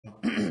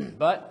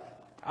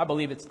but I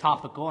believe it's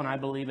topical, and I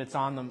believe it's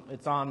on the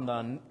kind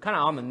of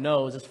on the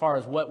nose as far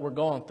as what we're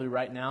going through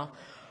right now.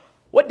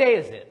 What day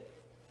is it?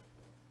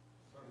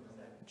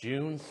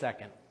 June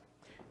 2nd.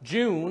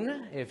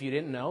 June, if you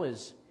didn't know,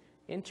 is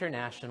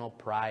International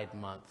Pride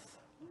Month.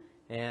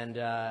 And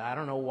I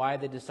don't know why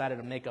they decided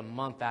to make a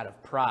month out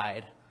of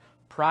pride.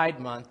 Pride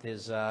Month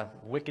is a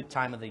wicked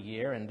time of the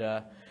year,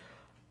 and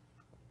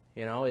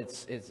you know,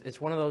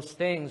 it's one of those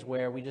things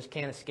where we just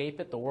can't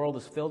escape it. The world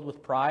is filled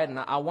with pride, and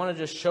I want to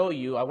just show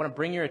you, I want to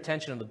bring your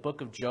attention to the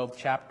book of Job,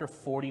 chapter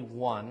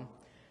 41,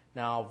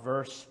 now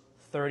verse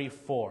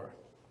 34.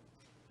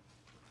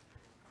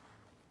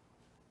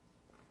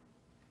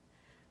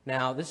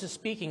 Now, this is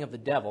speaking of the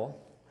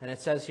devil, and it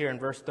says here in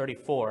verse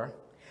 34,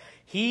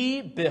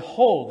 "He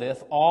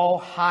beholdeth all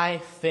high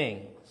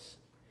things.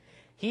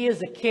 He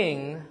is a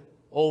king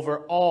over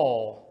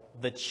all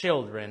the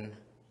children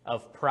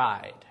of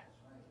pride."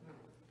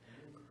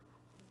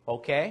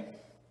 Okay?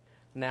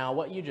 Now,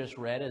 what you just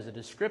read is a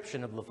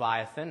description of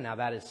Leviathan. Now,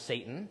 that is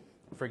Satan.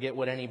 Forget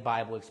what any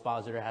Bible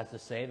expositor has to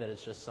say, that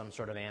it's just some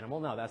sort of animal.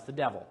 No, that's the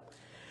devil.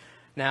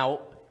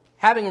 Now,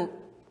 having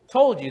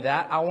told you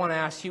that, I want to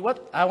ask you,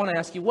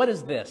 what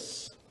is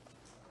this?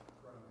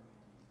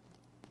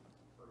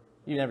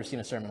 You've never seen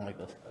a sermon like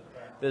this.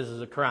 This is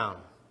a crown.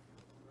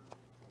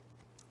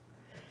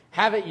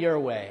 Have it your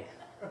way.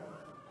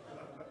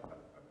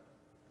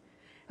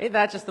 Ain't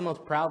that just the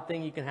most proud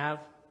thing you can have?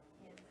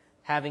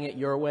 Having it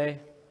your way?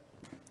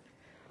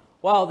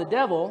 Well, the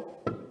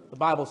devil, the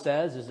Bible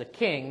says, is a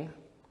king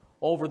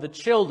over the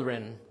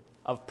children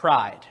of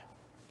pride.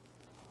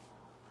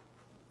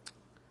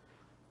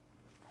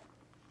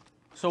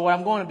 So what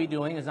I'm going to be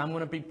doing is I'm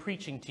going to be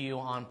preaching to you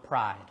on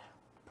pride.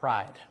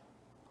 Pride.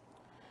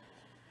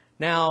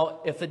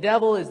 Now, if the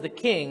devil is the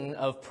king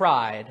of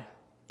pride,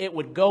 it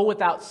would go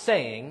without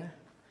saying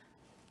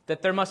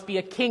that there must be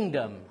a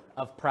kingdom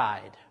of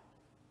pride.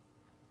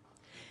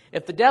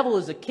 If the devil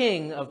is a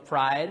king of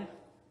pride,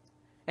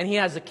 and he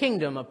has a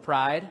kingdom of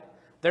pride,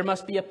 there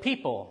must be a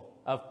people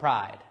of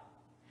pride.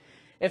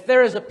 If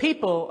there is a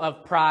people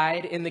of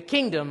pride in the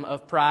kingdom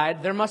of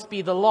pride, there must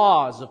be the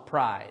laws of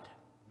pride.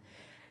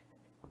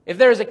 If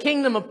there is a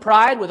kingdom of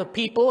pride with a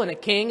people and a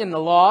king and the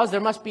laws,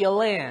 there must be a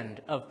land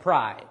of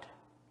pride.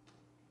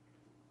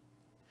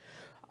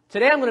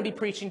 Today I'm going to be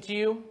preaching to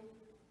you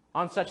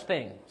on such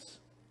things.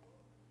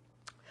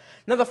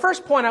 Now, the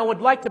first point I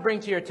would like to bring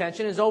to your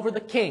attention is over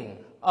the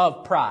king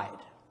of pride,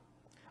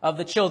 of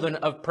the children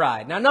of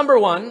pride. Now, number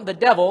one, the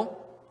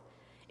devil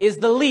is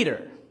the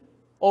leader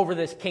over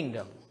this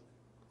kingdom.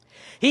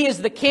 He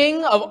is the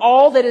king of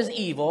all that is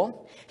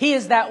evil. He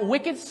is that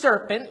wicked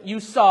serpent you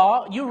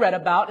read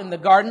about in the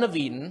Garden of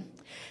Eden.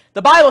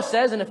 The Bible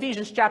says in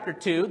Ephesians chapter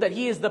 2 that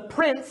he is the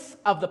prince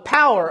of the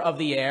power of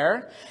the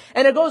air.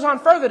 And it goes on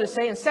further to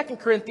say in 2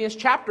 Corinthians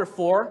chapter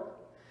 4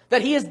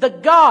 that he is the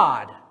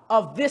God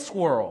of this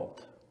world.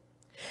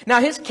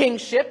 Now, his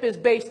kingship is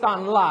based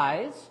on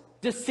lies,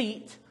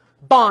 deceit,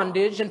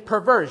 bondage, and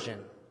perversion.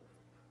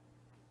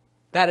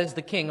 That is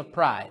the king of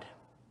pride.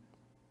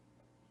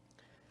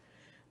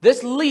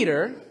 This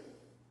leader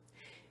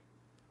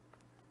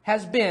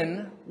has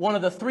been one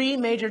of the three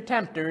major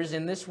tempters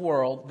in this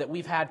world that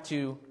we've had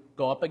to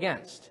go up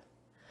against.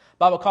 The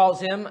Bible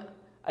calls him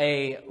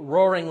a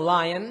roaring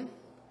lion.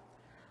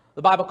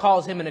 The Bible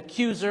calls him an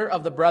accuser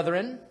of the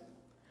brethren.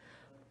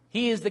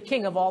 He is the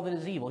king of all that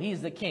is evil. He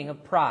is the king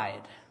of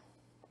pride.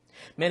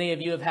 Many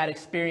of you have had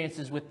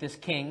experiences with this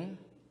king.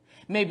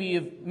 Many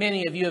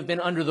of you have been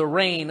under the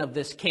reign of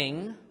this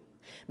king.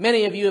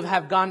 Many of you have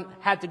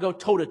had to go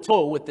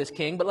toe-to-toe with this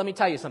king. But let me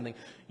tell you something.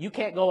 You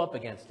can't go up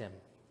against him.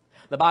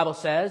 The Bible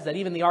says that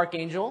even the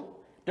archangel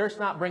durst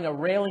not bring a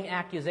railing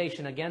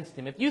accusation against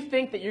him. If you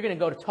think that you're going to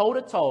go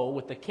toe-to-toe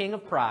with the king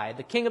of pride,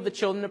 the king of the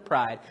children of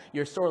pride,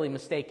 you're sorely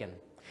mistaken.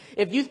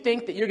 If you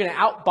think that you're going to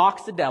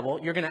outbox the devil,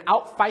 you're going to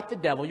outfight the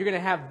devil, you're going to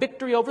have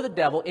victory over the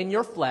devil in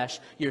your flesh,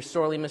 you're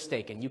sorely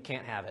mistaken. You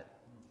can't have it.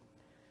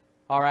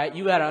 All right?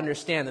 You got to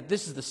understand that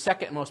this is the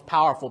second most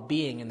powerful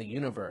being in the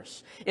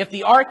universe. If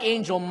the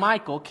archangel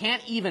Michael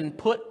can't even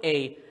put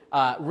a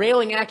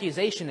railing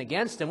accusation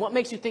against him, what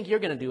makes you think you're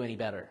going to do any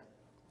better?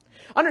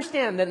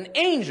 Understand that an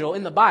angel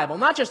in the Bible,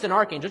 not just an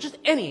archangel, just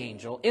any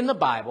angel in the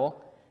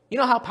Bible, you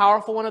know how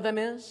powerful one of them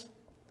is?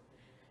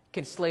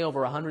 Can slay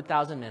over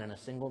 100,000 men in a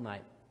single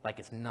night like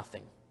it's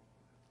nothing.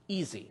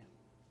 Easy.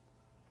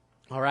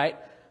 All right?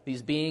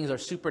 These beings are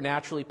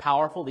supernaturally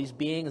powerful. These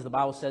beings, the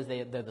Bible says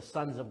they're the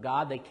sons of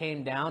God. They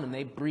came down and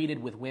they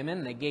breeded with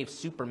women. They gave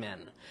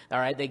supermen. All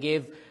right? They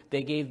gave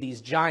these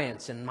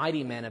giants and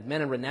mighty men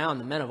of renown,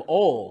 the men of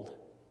old.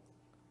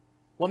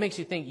 What makes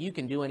you think you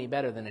can do any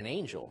better than an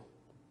angel?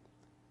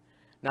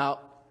 Now,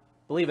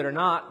 believe it or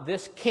not,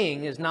 this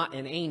king is not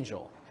an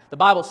angel. The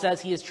Bible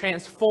says he is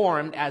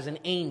transformed as an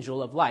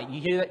angel of light.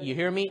 You hear that? You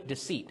hear me?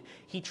 Deceit.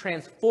 He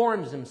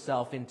transforms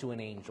himself into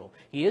an angel.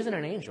 He isn't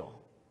an angel.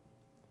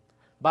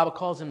 The Bible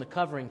calls him the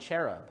covering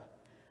cherub.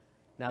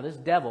 Now, this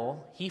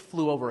devil, he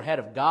flew overhead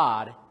of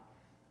God,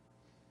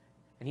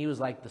 and he was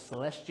like the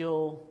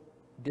celestial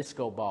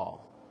disco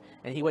ball.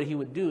 And what he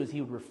would do is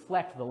he would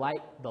reflect the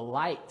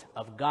light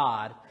of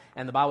God.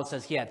 And the Bible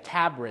says he had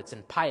tabrets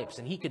and pipes,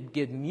 and he could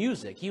give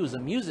music. He was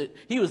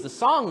the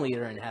song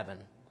leader in heaven.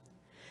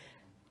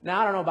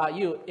 Now, I don't know about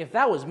you. If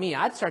that was me,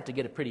 I'd start to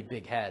get a pretty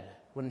big head,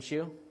 wouldn't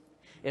you?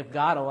 If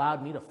God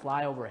allowed me to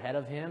fly overhead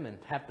of him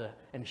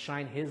and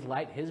shine his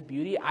light, his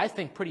beauty, I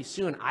think pretty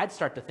soon I'd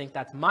start to think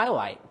that's my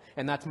light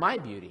and that's my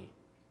beauty.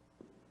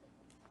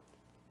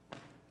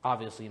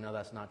 Obviously, you know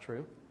that's not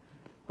true.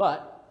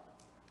 But,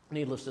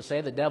 needless to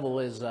say, the devil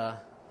was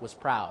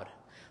proud.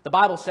 The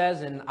Bible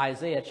says in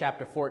Isaiah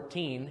chapter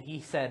 14, he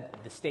said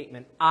the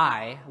statement,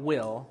 I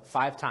will,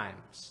 5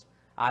 times.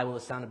 I will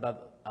ascend above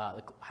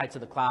the heights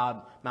of the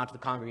cloud, mount to the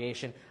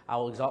congregation. I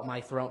will exalt my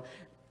throne.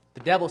 The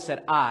devil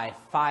said I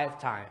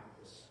 5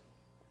 times.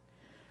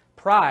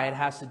 Pride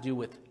has to do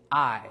with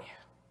I.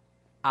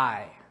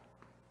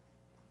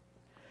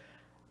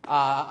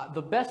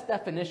 The best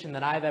definition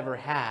that I've ever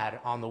had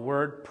on the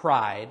word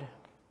pride,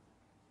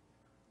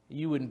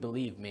 you wouldn't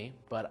believe me,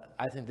 but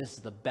I think this is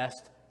the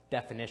best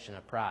definition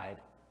of pride,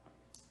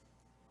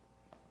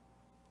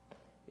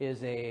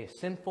 is an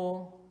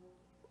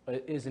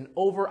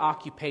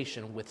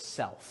over-occupation with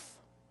self.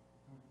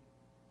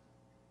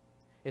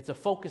 It's a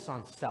focus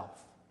on self.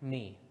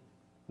 Me.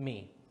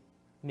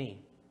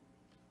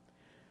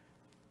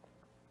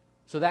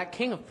 So that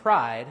king of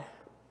pride,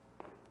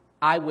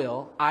 I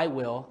will.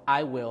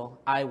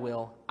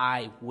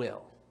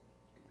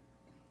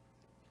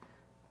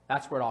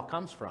 That's where it all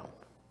comes from.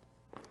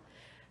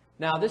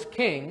 Now, this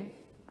king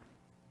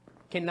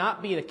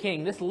cannot be the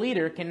king. This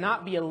leader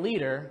cannot be a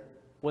leader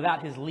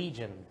without his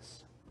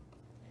legions.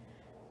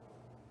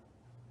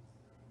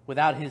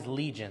 Without his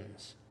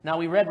legions. Now,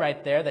 we read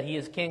right there that he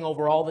is king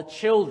over all the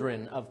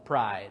children of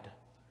pride.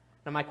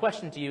 Now, my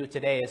question to you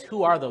today is,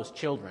 who are those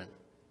children?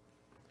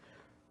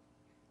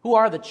 Who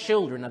are the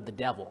children of the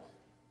devil?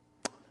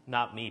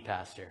 Not me,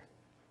 Pastor.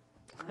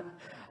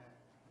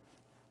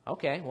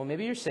 Okay, well,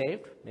 maybe you're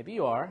saved. Maybe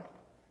you are.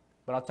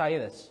 But I'll tell you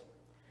this.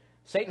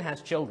 Satan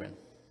has children.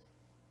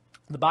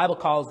 The Bible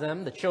calls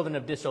them the children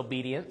of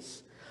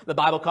disobedience. The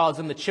Bible calls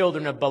them the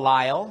children of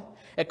Belial.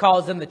 It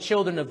calls them the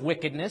children of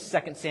wickedness,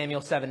 2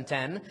 Samuel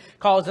 7:10. It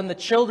calls them the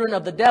children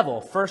of the devil,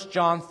 1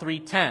 John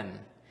 3:10.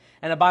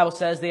 And the Bible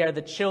says they are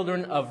the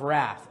children of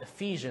wrath,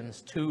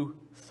 Ephesians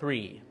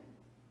 2:3.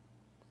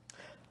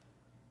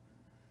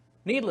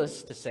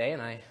 Needless to say,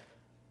 and I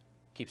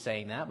keep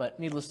saying that, but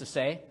needless to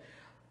say,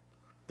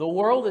 the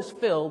world is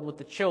filled with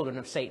the children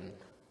of Satan.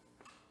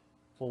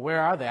 Well,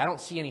 where are they? I don't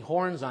see any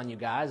horns on you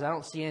guys. I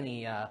don't see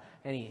any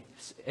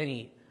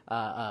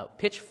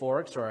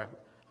pitchforks or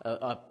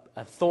a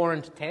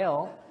thorned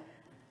tail.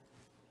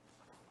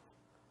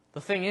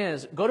 The thing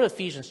is, go to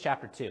Ephesians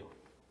chapter 2.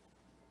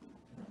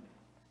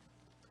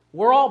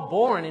 We're all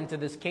born into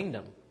this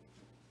kingdom.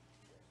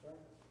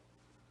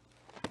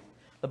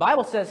 The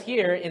Bible says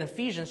here in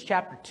Ephesians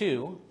chapter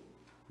 2,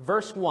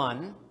 verse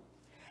 1,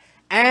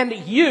 and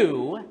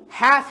you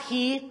hath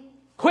he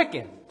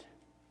quickened.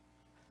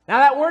 Now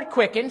that word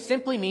quickened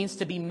simply means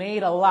to be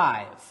made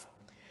alive.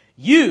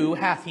 You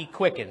hath he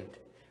quickened.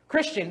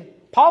 Christian,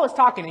 Paul is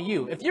talking to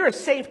you. If you're a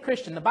saved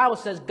Christian, the Bible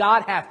says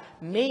God hath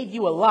made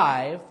you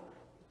alive.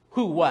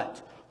 Who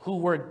what? Who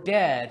were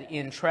dead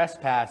in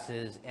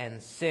trespasses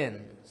and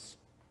sins.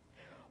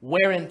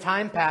 Where in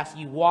time past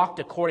you walked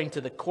according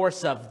to the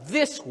course of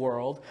this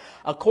world,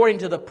 according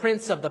to the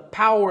prince of the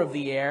power of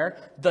the air,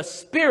 the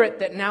spirit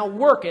that now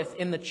worketh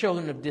in the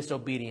children of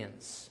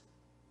disobedience.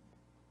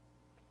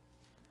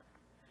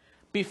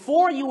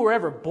 Before you were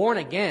ever born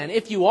again,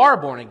 if you are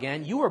born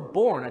again, you were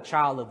born a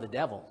child of the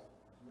devil.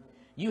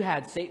 You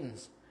had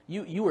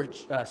you were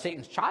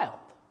Satan's child.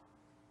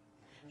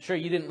 Sure,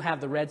 you didn't have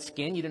the red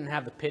skin, you didn't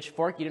have the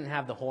pitchfork, you didn't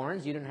have the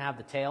horns, you didn't have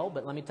the tail,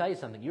 but let me tell you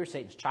something, you're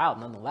Satan's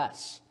child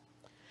nonetheless.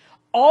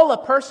 All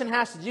a person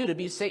has to do to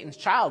be Satan's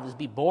child is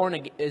be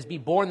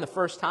born the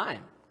first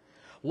time.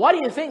 Why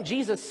do you think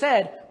Jesus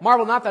said,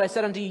 marvel not that I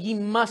said unto you, ye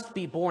must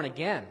be born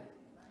again?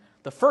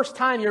 The first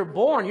time you're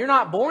born, you're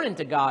not born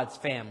into God's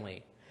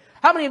family.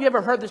 How many of you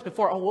ever heard this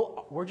before? Oh,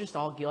 well, we're just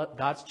all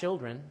God's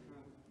children.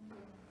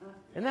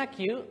 Isn't that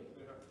cute?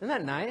 Isn't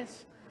that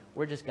nice?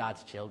 We're just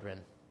God's children.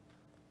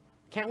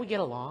 Can't we get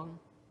along?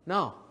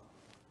 No,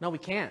 we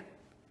can't.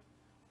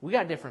 We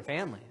got different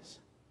families.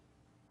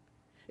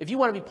 If you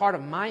want to be part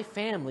of my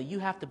family, you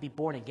have to be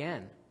born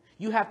again.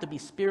 You have to be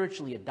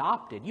spiritually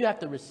adopted. You have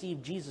to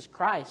receive Jesus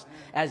Christ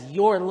as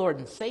your Lord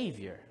and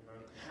Savior.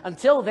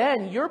 Until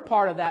then, you're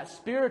part of that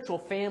spiritual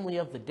family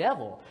of the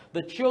devil,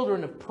 the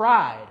children of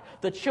pride,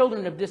 the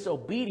children of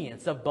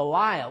disobedience, of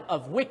Belial,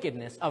 of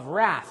wickedness, of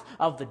wrath,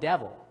 of the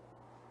devil.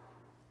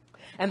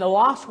 And the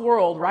lost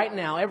world right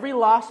now, every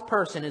lost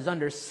person is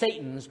under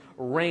Satan's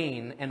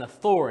reign and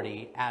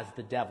authority as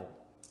the devil.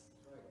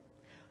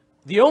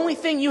 The only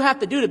thing you have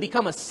to do to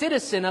become a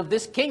citizen of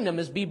this kingdom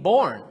is be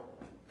born.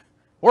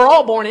 We're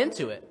all born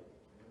into it.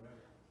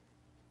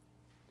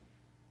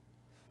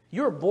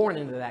 You're born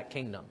into that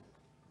kingdom.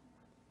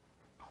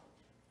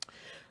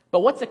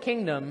 But what's a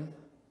kingdom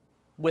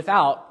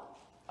without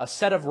a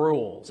set of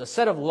rules, a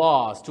set of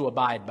laws to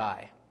abide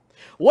by?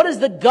 What is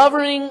the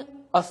governing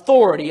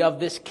authority of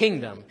this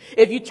kingdom?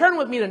 If you turn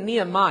with me to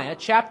Nehemiah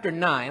chapter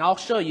 9, I'll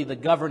show you the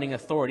governing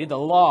authority, the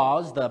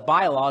laws, the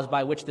bylaws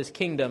by which this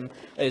kingdom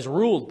is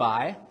ruled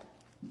by.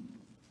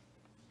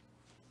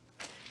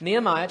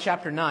 Nehemiah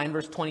chapter 9,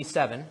 verse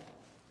 27.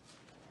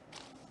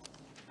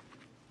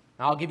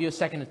 I'll give you a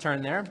second to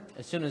turn there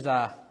as soon as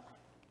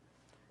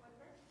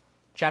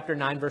chapter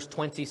 9, verse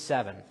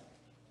 27.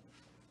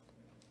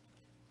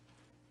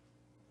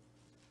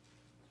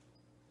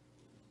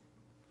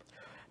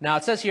 Now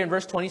it says here in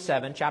verse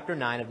 27, chapter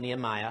 9 of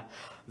Nehemiah,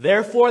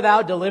 "Therefore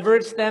thou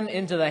deliveredst them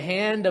into the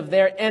hand of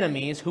their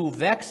enemies who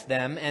vexed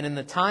them, and in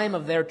the time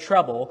of their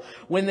trouble,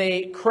 when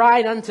they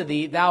cried unto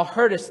thee, thou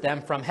heardest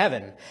them from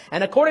heaven.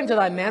 And according to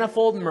thy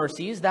manifold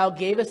mercies, thou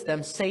gavest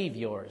them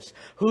saviors,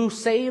 who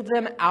saved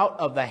them out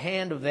of the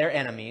hand of their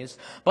enemies.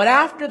 But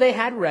after they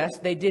had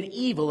rest, they did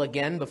evil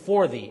again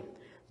before thee.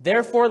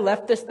 Therefore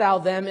leftest thou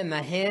them in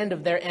the hand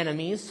of their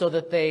enemies, so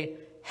that they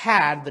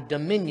had the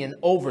dominion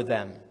over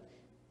them.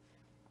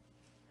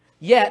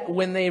 Yet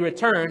when they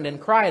returned and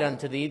cried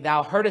unto thee,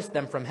 thou heardest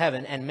them from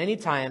heaven, and many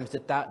times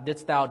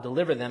didst thou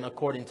deliver them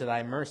according to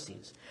thy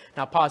mercies."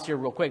 Now pause here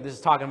real quick. This is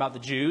talking about the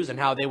Jews and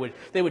how they would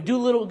do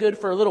little good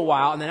for a little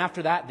while, and then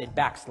after that they'd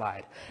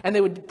backslide. And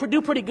they would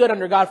do pretty good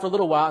under God for a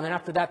little while, and then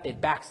after that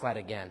they'd backslide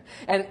again.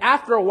 And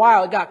after a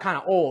while it got kind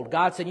of old.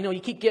 God said, you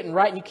keep getting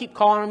right, and you keep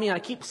calling on me, and I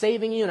keep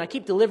saving you, and I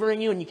keep delivering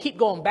you, and you keep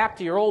going back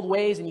to your old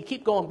ways, and you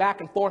keep going back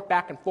and forth,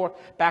 back and forth,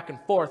 back and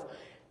forth.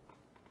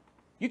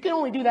 You can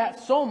only do that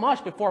so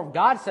much before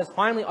God says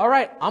finally, all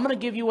right, I'm going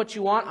to give you what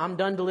you want. I'm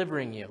done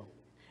delivering you.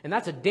 And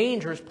that's a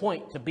dangerous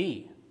point to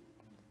be.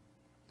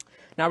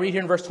 Now read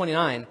here in verse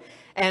 29.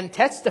 "And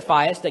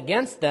testifiest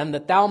against them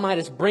that thou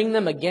mightest bring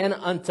them again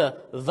unto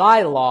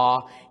thy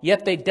law.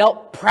 Yet they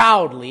dealt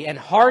proudly and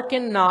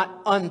hearkened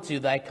not unto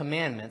thy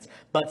commandments,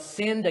 but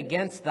sinned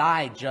against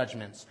thy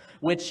judgments,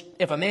 which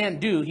if a man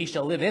do, he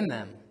shall live in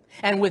them.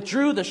 And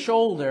withdrew the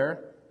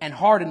shoulder and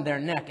hardened their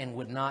neck and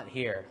would not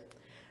hear."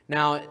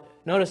 Now,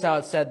 notice how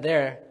it said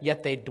there,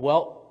 "Yet they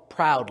dwelt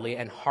proudly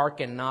and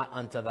hearkened not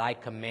unto thy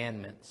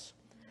commandments."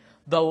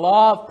 The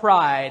law of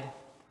pride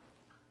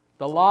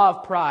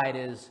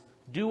is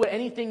do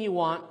anything you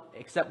want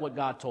except what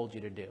God told you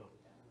to do.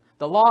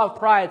 The law of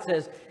pride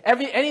says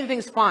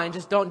anything's fine,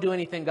 just don't do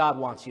anything God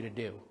wants you to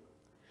do.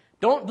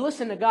 Don't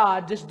listen to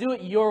God, just do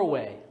it your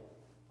way.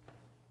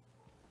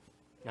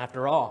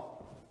 After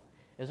all,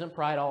 isn't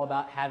pride all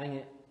about having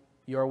it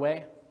your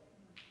way?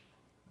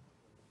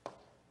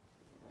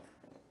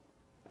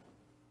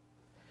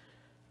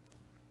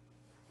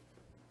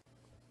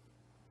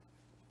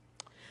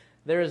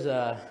 There's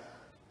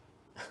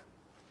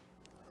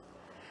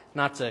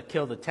not to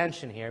kill the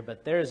tension here,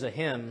 but there's a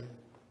hymn,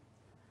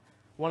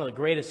 one of the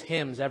greatest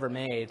hymns ever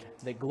made,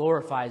 that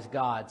glorifies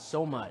God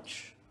so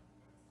much.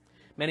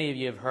 Many of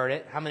you have heard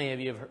it. How many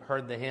of you have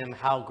heard the hymn,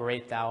 "How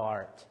Great Thou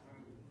Art"?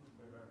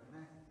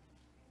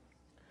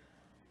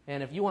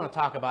 And if you want to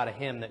talk about a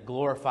hymn that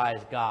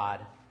glorifies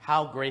God,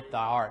 "How Great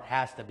Thou Art"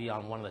 has to be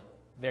on one of the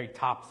very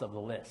tops of the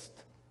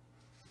list.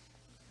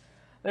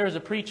 There was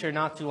a preacher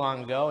not too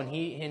long ago, and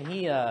he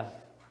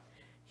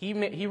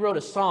wrote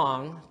a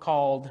song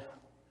called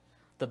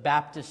 "The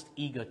Baptist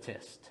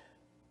Egotist."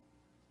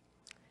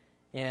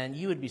 And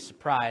you would be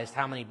surprised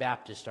how many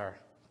Baptists are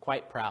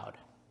quite proud.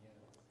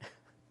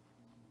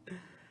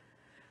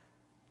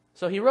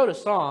 So he wrote a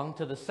song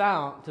to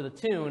the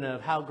tune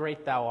of "How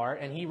Great Thou Art,"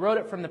 and he wrote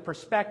it from the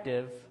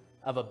perspective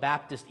of a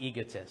Baptist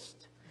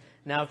egotist.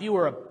 Now, if you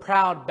were a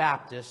proud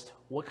Baptist,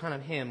 what kind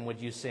of hymn would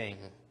you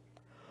sing?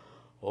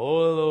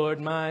 "Oh Lord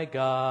my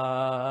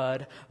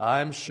God,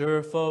 I'm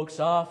sure folks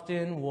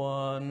often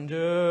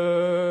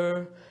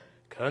wonder,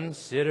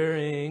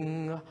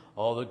 considering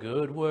all the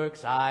good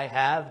works I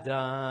have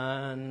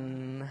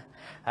done,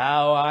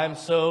 how I'm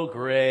so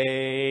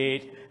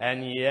great,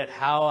 and yet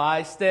how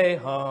I stay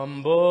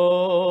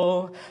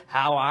humble,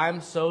 how I'm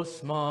so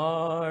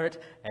smart,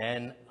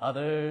 and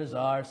others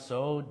are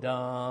so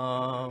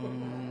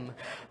dumb.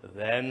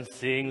 Then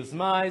sings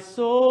my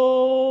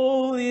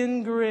soul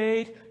in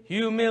great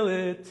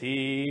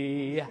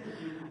humility,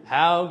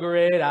 how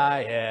great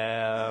I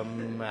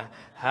am,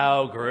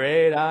 how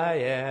great I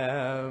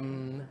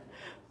am."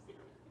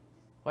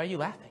 Why are you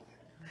laughing?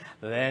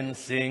 "Then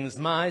sings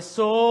my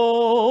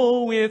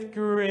soul with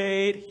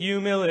great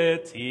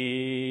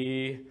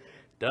humility,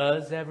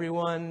 does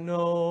everyone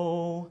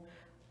know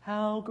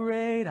how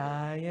great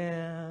I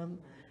am?"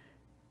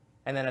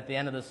 And then at the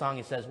end of the song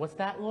he says, "What's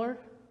that, Lord?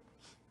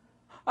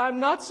 I'm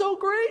not so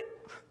great."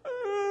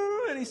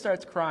 And he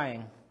starts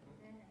crying.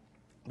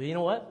 But you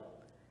know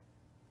what?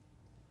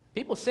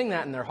 People sing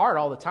that in their heart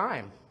all the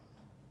time.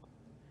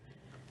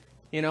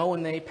 You know,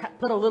 when they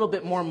put a little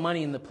bit more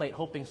money in the plate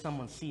hoping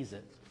someone sees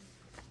it.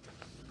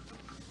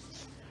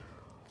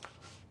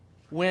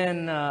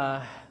 When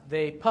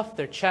they puff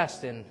their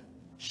chest and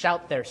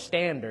shout their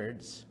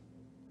standards,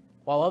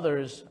 while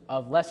others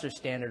of lesser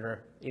standard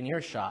are in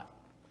earshot.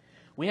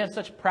 We have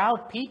such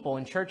proud people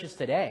in churches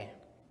today.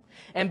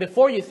 And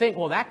before you think,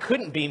 well, that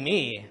couldn't be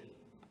me,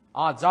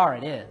 odds are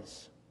it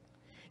is.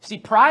 See,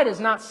 pride is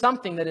not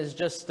something that is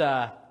just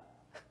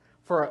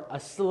for a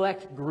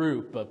select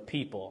group of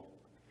people.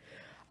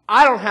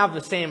 I don't have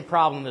the same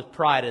problem with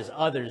pride as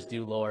others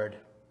do, Lord.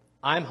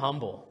 I'm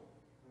humble.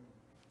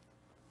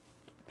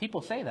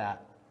 People say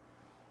that.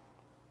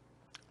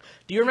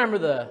 Do you remember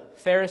the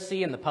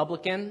Pharisee and the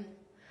publican?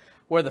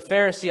 Where the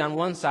Pharisee on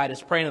one side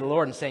is praying to the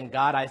Lord and saying,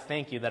 God, I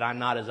thank you that I'm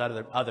not as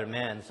other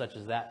men, such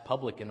as that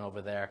publican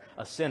over there,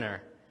 a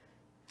sinner.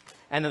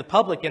 And the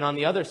publican on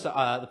the other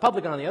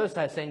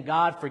side is saying,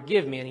 God,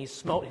 forgive me. And he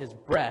smote his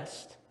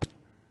breast,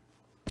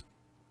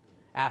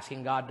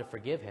 asking God to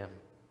forgive him.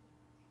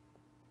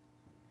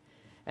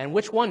 And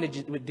which one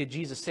did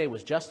Jesus say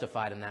was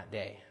justified in that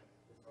day?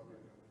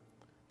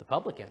 The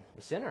publican,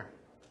 the sinner.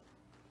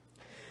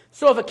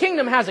 So if a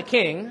kingdom has a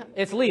king,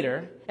 its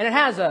leader, and it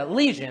has a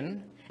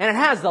legion, and it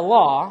has the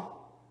law,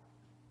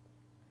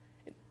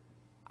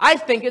 I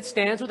think it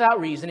stands without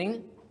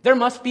reasoning. There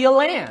must be a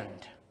land.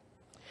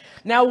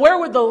 Now, where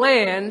would the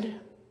land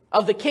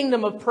of the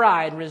kingdom of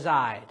pride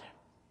reside?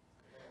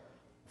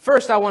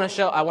 First, I want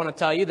to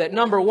tell you that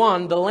number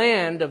one, the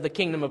land of the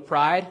kingdom of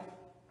pride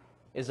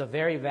is a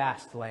very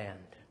vast land.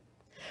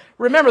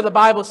 Remember, the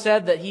Bible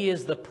said that he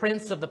is the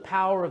prince of the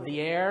power of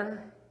the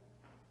air.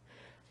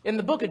 In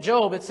the book of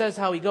Job, it says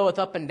how he goeth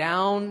up and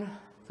down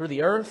through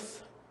the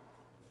earth.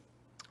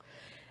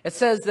 It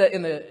says that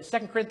in the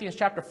 2 Corinthians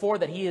chapter 4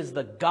 that he is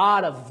the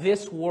God of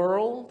this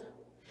world.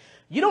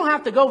 You don't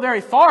have to go very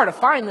far to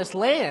find this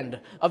land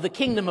of the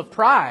kingdom of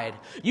pride.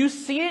 You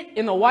see it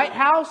in the White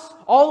House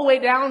all the way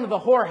down to the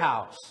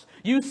whorehouse.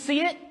 You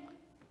see it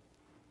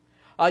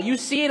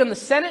in the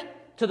Senate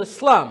to the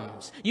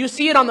slums. You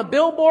see it on the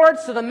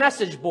billboards to the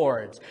message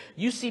boards.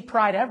 You see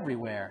pride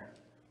everywhere.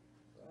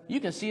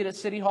 You can see it at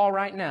City Hall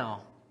right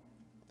now.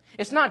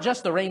 It's not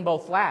just the rainbow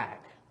flag,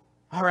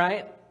 all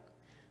right?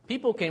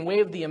 People can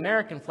wave the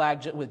American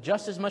flag with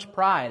just as much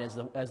pride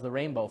as the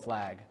rainbow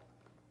flag.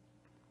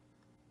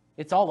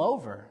 It's all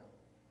over.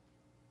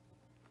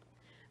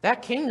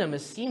 That kingdom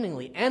is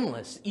seemingly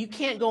endless. You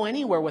can't go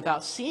anywhere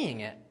without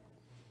seeing it.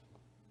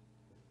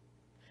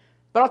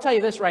 But I'll tell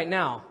you this right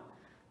now.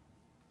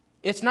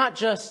 It's not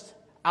just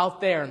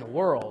out there in the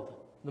world.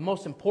 The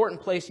most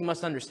important place you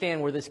must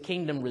understand where this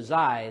kingdom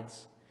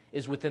resides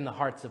is within the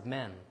hearts of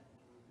men.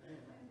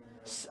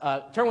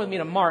 Turn with me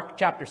to Mark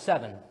chapter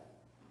 7.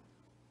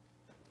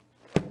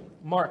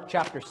 Mark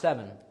chapter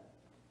 7.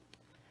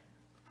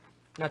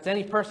 Now, to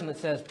any person that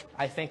says,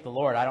 I thank the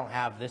Lord, I don't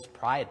have this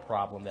pride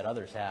problem that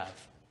others have.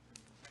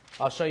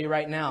 I'll show you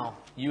right now,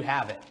 you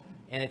have it.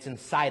 And it's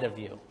inside of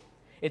you.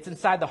 It's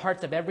inside the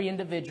hearts of every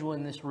individual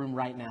in this room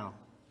right now.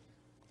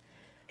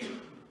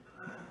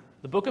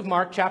 The book of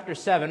Mark chapter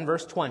 7,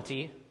 verse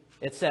 20,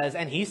 it says,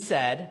 and he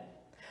said,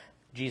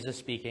 Jesus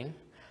speaking,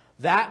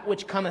 that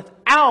which cometh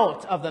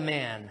out of the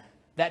man,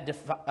 that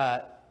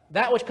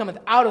which cometh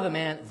out of the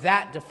man,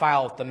 that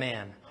defileth the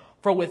man.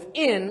 For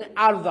within,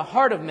 out of the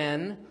heart of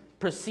men,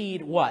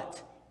 proceed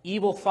what?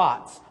 Evil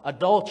thoughts,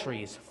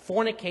 adulteries,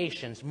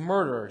 fornications,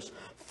 murders,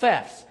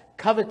 thefts,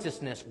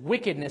 covetousness,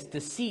 wickedness,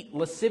 deceit,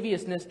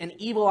 lasciviousness, an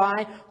evil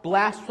eye,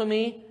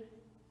 blasphemy,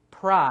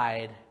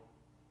 pride,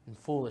 and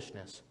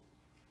foolishness.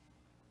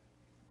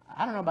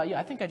 I don't know about you.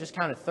 I think I just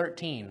counted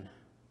 13.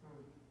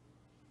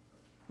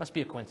 Must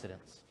be a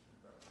coincidence.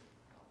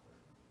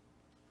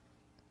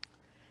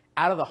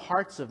 Out of the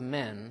hearts of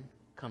men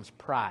comes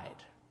pride.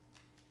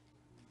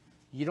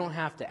 You don't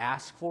have to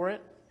ask for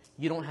it.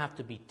 You don't have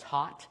to be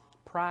taught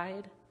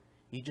pride.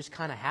 You just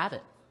kind of have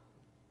it.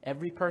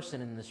 Every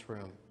person in this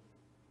room.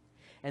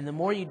 And the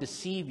more you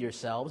deceive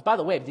yourselves... By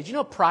the way, did you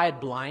know pride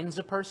blinds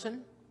a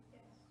person?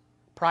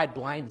 Pride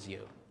blinds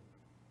you.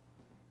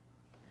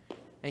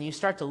 And you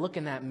start to look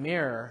in that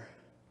mirror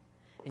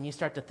and you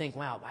start to think,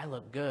 wow, I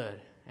look good.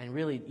 And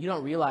really, you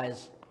don't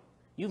realize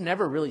you've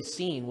never really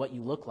seen what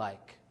you look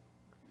like.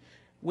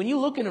 When you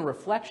look in a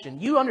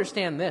reflection, you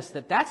understand this,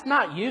 that that's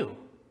not you.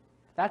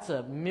 That's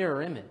a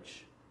mirror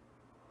image.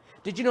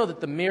 Did you know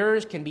that the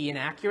mirrors can be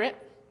inaccurate?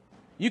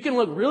 You can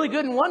look really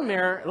good in one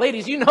mirror.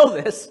 Ladies, you know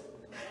this.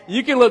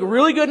 You can look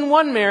really good in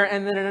one mirror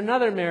and then in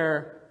another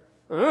mirror,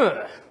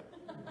 ugh.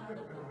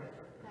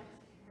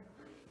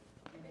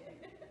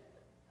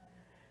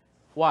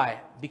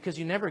 Why? Because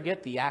you never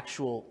get the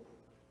actual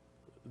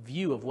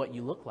view of what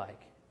you look like.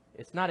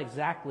 It's not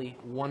exactly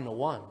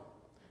one-to-one.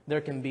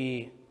 There can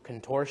be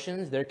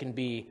contortions. There can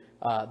be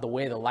the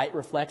way the light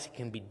reflects. It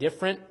can be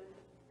different.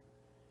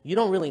 You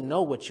don't really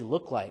know what you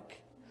look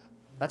like.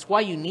 That's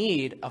why you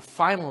need a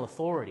final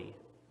authority.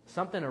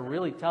 Something to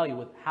really tell you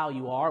with how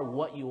you are,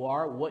 what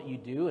you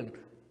do, and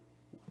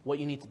what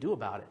you need to do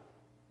about it.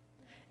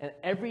 And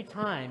every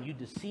time you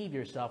deceive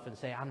yourself and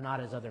say, I'm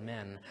not as other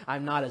men.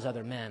 I'm not as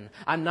other men.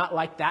 I'm not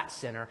like that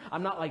sinner.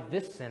 I'm not like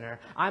this sinner.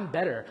 I'm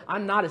better.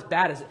 I'm not as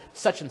bad as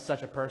such and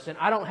such a person.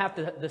 I don't have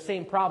the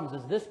same problems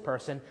as this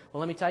person.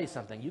 Well, let me tell you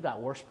something. You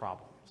got worse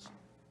problems.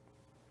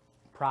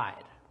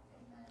 Pride.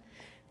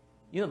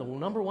 You know, the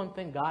number one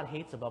thing God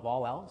hates above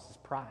all else is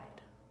pride.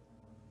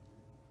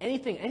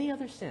 Any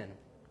other sin.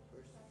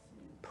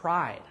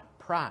 Pride.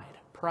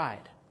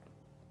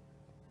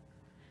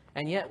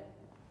 And yet,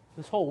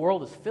 this whole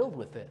world is filled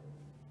with it.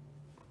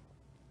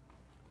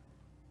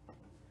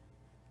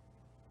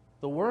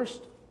 The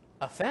worst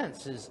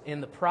offense is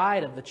in the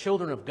pride of the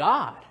children of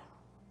God.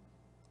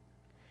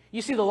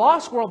 You see, the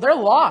lost world, they're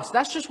lost.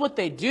 That's just what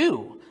they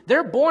do.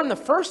 They're born the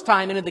first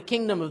time into the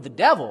kingdom of the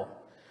devil.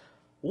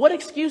 What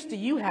excuse do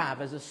you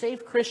have as a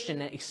saved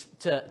Christian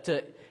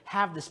to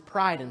have this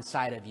pride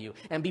inside of you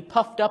and be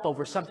puffed up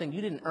over something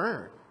you didn't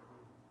earn?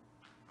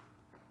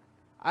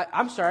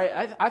 I'm sorry,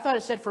 I thought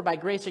it said, for by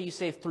grace are you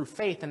saved through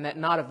faith, and that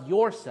not of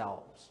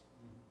yourselves.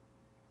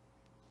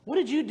 What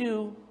did you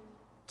do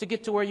to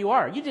get to where you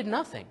are? You did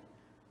nothing.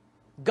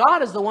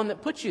 God is the one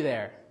that put you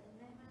there.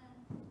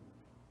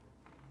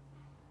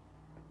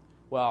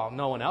 Well,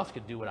 no one else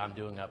could do what I'm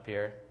doing up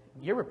here.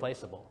 You're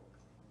replaceable.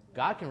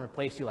 God can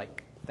replace you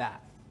like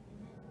that.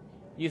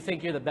 You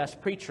think you're the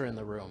best preacher in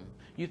the room.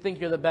 You think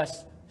you're the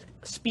best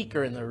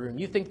speaker in the room.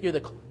 You think you're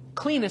the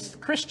cleanest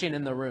Christian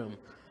in the room.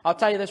 I'll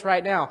tell you this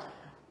right now.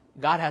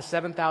 God has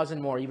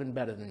 7,000 more even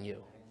better than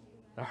you.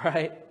 All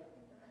right?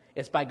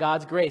 It's by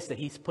God's grace that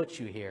He's put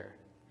you here.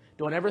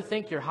 Don't ever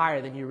think you're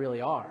higher than you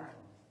really are.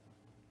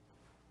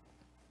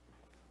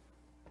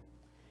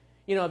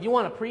 You know, if you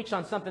want to preach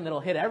on something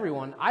that'll hit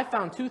everyone, I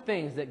found two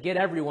things that get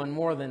everyone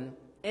more than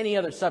any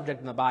other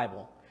subject in the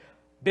Bible.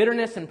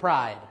 Bitterness and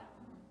pride.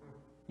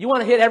 You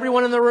want to hit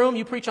everyone in the room,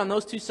 you preach on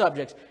those two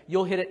subjects,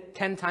 you'll hit it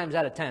 10 times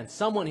out of 10.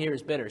 Someone here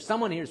is bitter.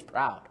 Someone here is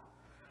proud.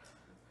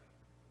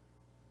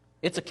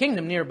 It's a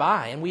kingdom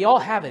nearby, and we all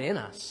have it in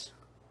us.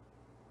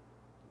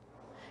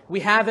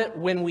 We have it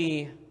when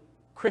we,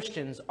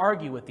 Christians,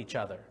 argue with each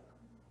other.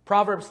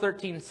 Proverbs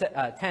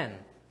 13:10.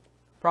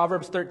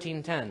 Proverbs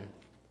 13:10.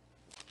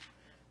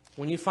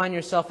 When you find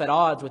yourself at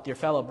odds with your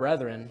fellow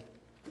brethren,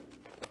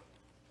 the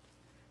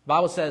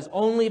Bible says,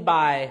 only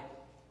by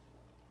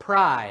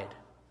pride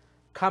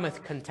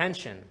cometh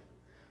contention,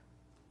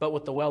 but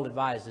with the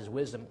well-advised is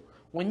wisdom.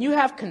 When you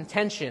have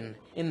contention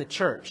in the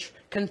church,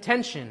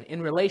 contention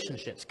in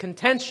relationships,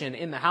 contention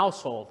in the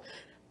household,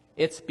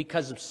 it's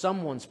because of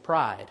someone's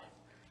pride.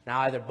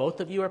 Now, either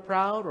both of you are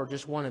proud or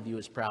just one of you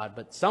is proud,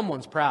 but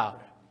someone's proud.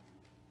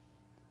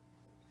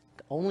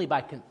 Only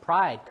by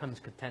pride comes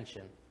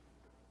contention.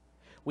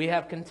 We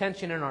have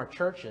contention in our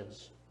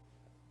churches.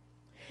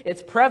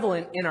 It's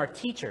prevalent in our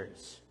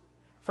teachers.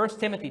 1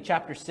 Timothy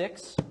chapter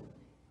 6.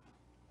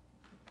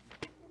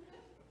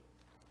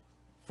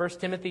 1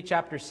 Timothy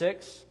chapter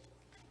 6.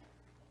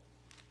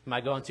 Am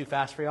I going too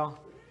fast for y'all?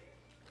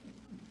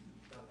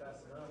 Not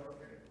fast enough.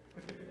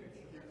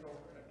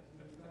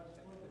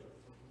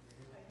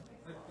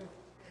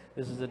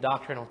 This is a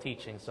doctrinal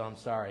teaching, so I'm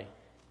sorry.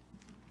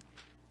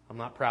 I'm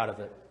not proud of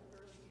it.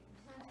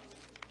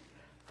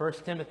 1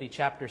 Timothy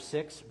chapter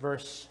 6,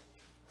 verse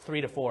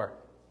 3 to 4.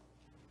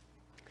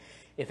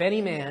 If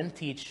any man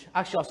teach...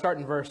 Actually, I'll start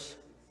in verse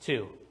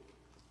 2.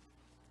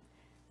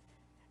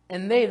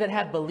 And they that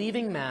have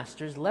believing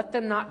masters, let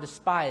them not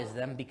despise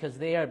them, because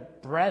they are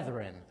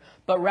brethren,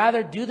 but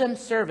rather do them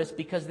service,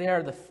 because they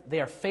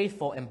are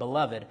faithful and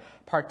beloved,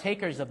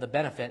 partakers of the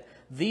benefit.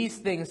 These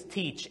things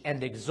teach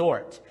and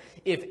exhort.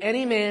 If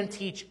any man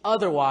teach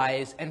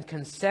otherwise, and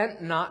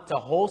consent not to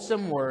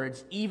wholesome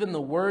words, even the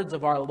words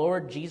of our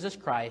Lord Jesus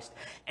Christ,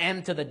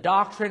 and to the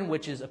doctrine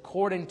which is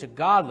according to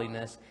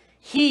godliness,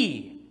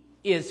 he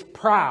is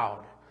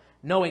proud,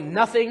 knowing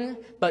nothing,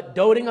 but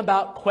doting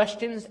about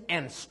questions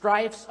and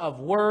strifes of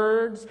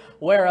words,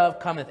 whereof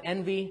cometh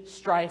envy,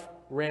 strife,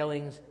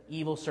 railings,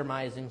 evil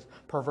surmisings,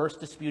 perverse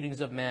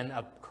disputings of men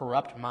of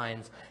corrupt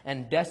minds,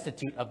 and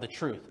destitute of the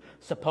truth,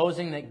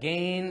 supposing that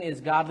gain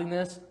is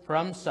godliness.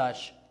 From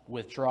such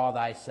withdraw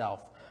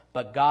thyself.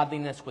 But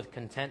godliness with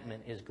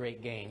contentment is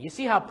great gain. You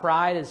see how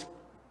pride is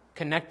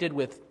connected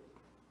with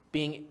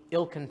being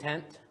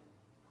ill-content?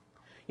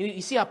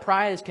 You see how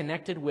pride is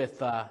connected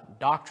with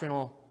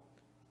doctrinal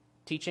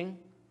teaching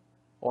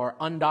or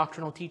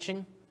undoctrinal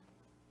teaching?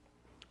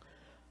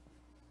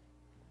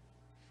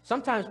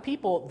 Sometimes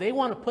people, they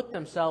want to put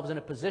themselves in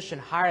a position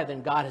higher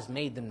than God has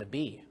made them to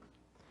be.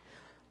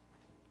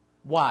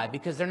 Why?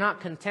 Because they're not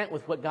content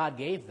with what God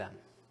gave them.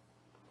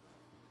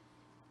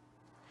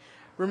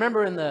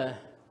 Remember in the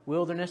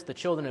wilderness, the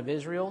children of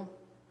Israel?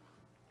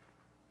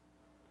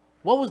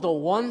 What was the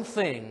one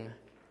thing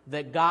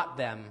that got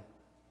them,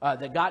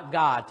 that got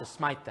God to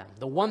smite them?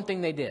 The one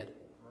thing they did?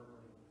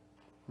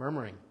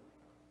 Murmuring.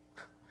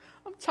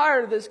 I'm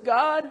tired of this,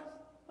 God.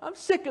 I'm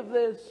sick of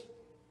this.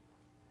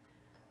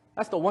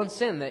 That's the one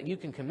sin that you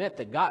can commit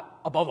that God,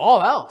 above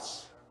all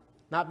else,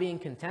 not being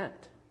content,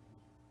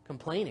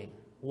 complaining,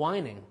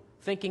 whining,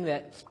 thinking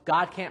that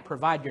God can't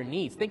provide your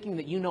needs, thinking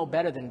that you know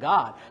better than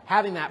God,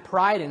 having that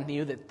pride in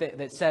you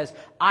that says,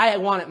 I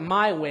want it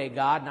my way,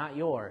 God, not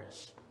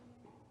yours.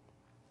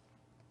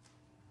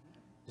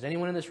 Does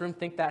anyone in this room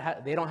think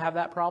that they don't have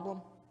that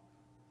problem?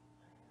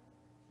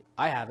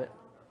 I have it.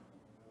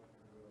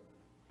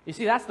 You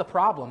see, that's the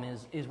problem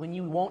is when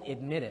you won't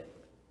admit it,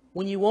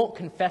 when you won't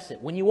confess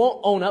it, when you won't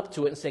own up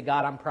to it and say,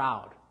 God, I'm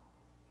proud.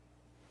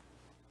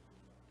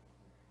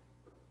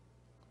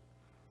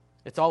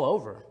 It's all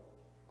over.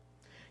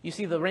 You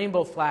see the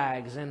rainbow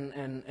flags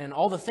and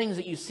all the things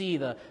that you see,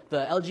 the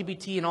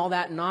LGBT and all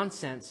that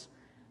nonsense.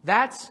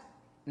 That's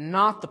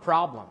not the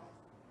problem.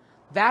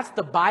 That's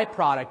the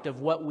byproduct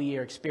of what we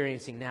are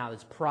experiencing now.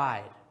 It's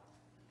pride.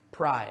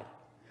 Pride.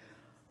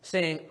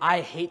 Saying,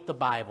 I hate the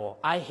Bible.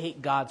 I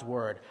hate God's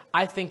Word.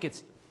 I think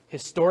it's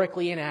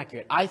historically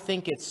inaccurate. I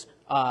think it's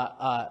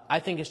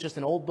just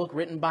an old book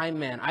written by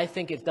men. I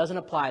think it doesn't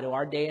apply to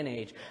our day and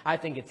age. I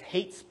think it's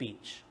hate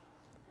speech.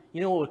 You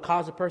know what would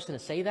cause a person to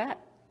say that?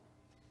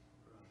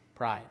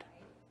 Pride.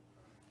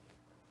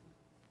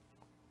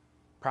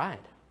 Pride.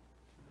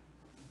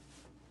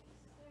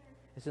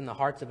 It's in the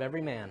hearts of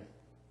every man.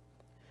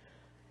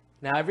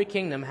 Now, every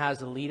kingdom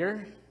has a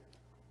leader,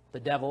 the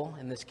devil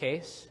in this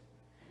case.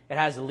 It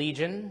has a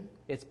legion,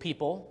 its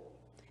people.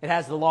 It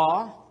has the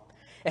law.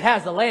 It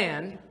has the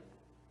land.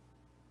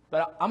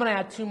 But I'm going to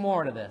add two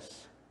more to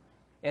this.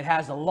 It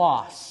has a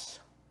loss.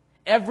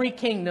 Every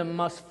kingdom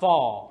must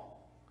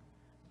fall.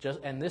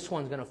 And this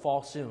one's going to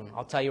fall soon.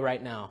 I'll tell you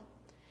right now.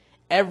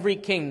 Every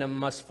kingdom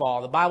must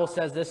fall. The Bible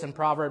says this in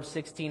Proverbs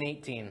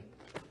 16:18.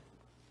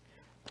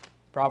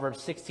 Proverbs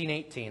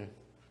 16:18.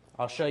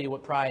 I'll show you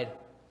what pride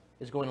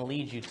is going to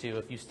lead you to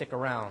if you stick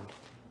around.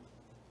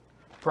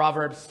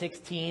 Proverbs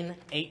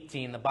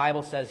 16:18. The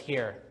Bible says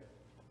here,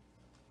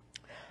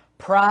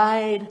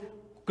 pride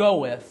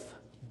goeth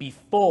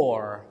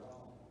before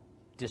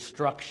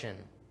destruction,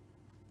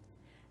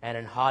 and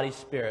an haughty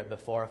spirit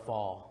before a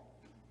fall.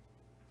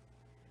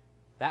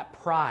 That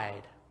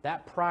pride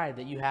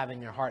that you have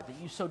in your heart, that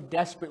you so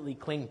desperately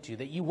cling to,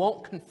 that you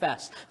won't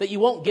confess, that you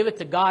won't give it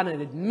to God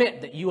and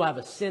admit that you have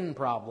a sin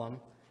problem,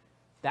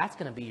 that's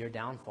going to be your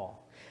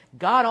downfall.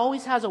 God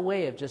always has a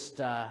way of just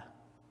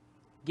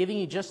giving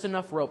you just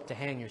enough rope to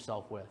hang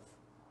yourself with.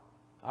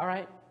 All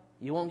right,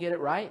 you won't get it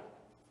right?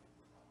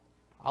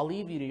 I'll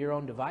leave you to your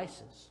own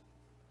devices.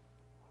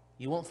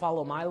 You won't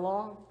follow my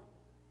law?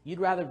 You'd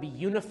rather be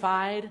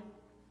unified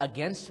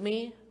against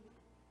me,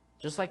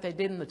 just like they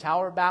did in the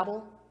Tower of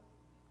Babel?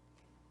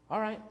 All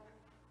right,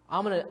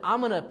 I'm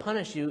gonna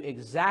punish you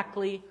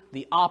exactly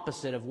the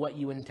opposite of what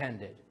you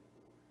intended.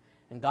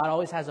 And God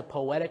always has a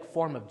poetic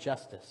form of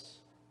justice.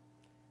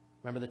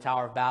 Remember the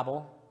Tower of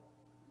Babel?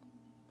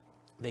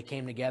 They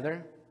came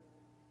together.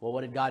 Well,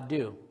 what did God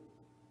do?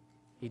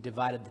 He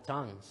divided the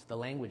tongues, the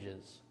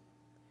languages.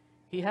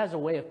 He has a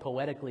way of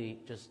poetically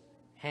just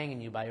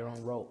hanging you by your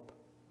own rope.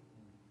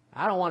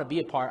 I don't want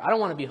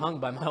to be hung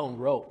by my own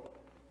rope.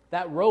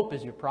 That rope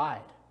is your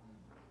pride.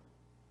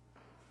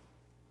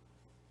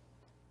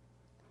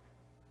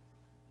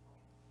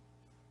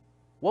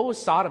 What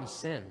was Sodom's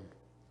sin?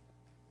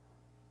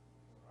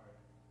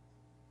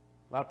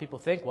 A lot of people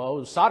think, well, it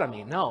was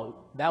sodomy. No,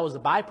 that was the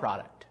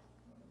byproduct.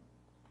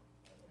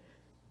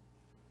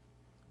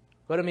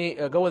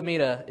 Go with me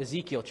to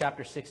Ezekiel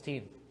chapter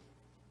 16.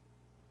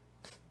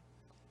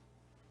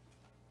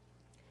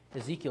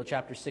 Ezekiel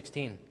chapter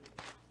 16.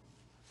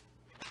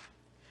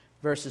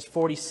 Verses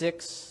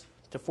 46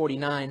 to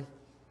 49.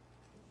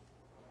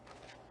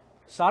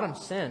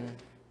 Sodom's sin.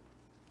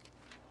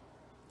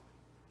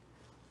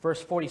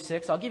 Verse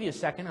 46. I'll give you a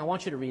second. I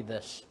want you to read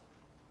this.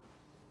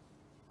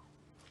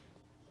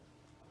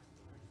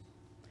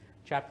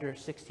 Chapter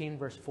 16,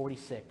 verse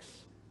 46.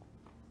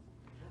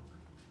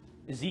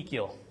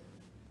 Ezekiel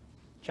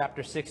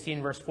chapter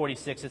 16, verse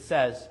 46. It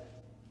says,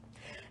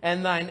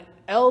 and thine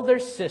elder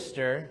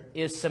sister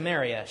is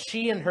Samaria,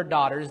 she and her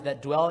daughters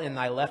that dwell in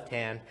thy left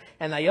hand,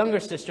 and thy younger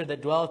sister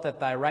that dwelleth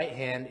at thy right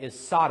hand is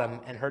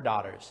Sodom and her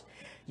daughters.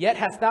 Yet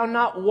hast thou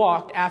not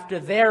walked after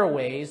their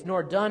ways,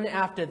 nor done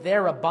after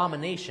their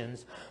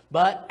abominations,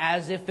 but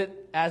as if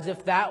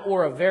that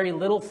were a very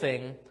little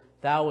thing,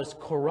 thou wast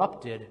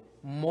corrupted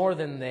more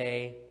than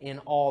they in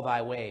all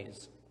thy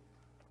ways.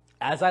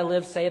 As I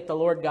live, saith the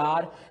Lord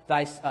God,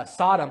 thy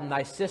Sodom,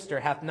 thy sister,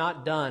 hath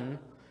not done,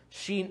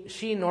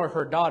 she nor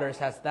her daughters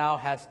hast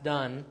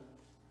done,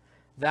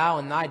 thou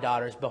and thy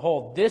daughters.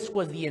 Behold, this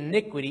was the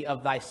iniquity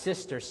of thy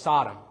sister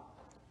Sodom.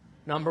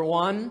 Number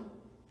one,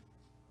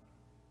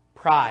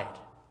 pride.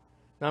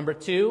 Number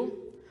two,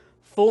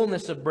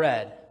 fullness of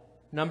bread.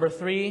 Number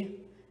three,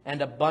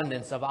 and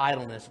abundance of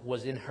idleness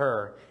was in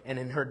her and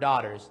in her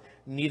daughters.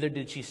 Neither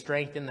did she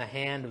strengthen the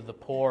hand of the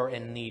poor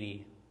and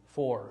needy.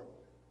 4.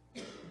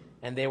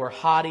 And they were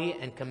haughty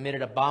and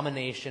committed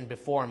abomination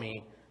before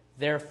me.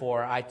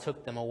 Therefore I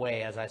took them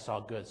away as I saw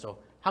good. So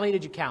how many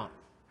did you count?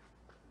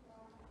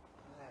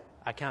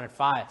 I counted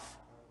 5.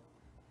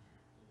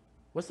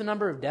 What's the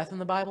number of death in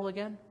the Bible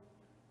again?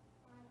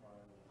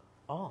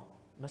 Oh,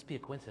 must be a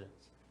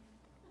coincidence.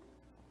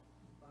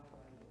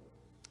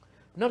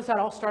 Notice that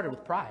all started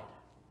with pride.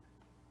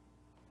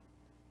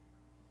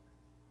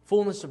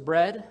 Fullness of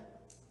bread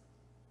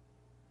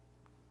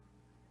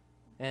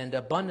and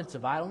abundance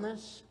of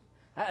idleness.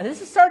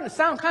 This is starting to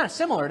sound kind of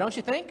similar, don't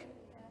you think?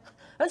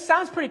 That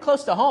sounds pretty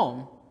close to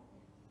home.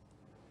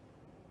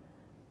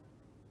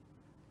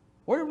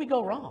 Where did we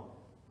go wrong?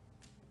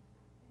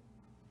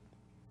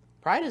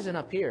 Pride isn't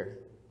up here.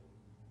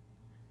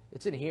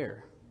 It's in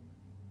here.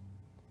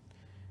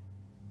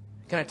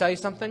 Can I tell you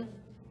something?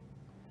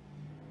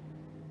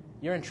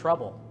 you're in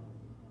trouble.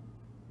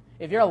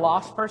 If you're a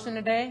lost person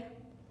today,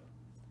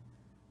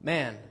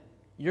 man,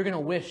 you're going to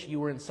wish you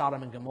were in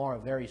Sodom and Gomorrah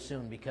very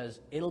soon, because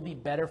it'll be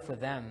better for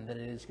them than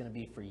it is going to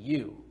be for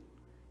you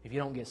if you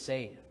don't get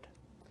saved.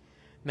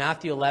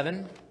 Matthew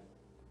 11,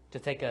 to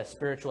take a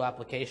spiritual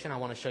application, I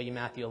want to show you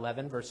Matthew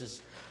 11,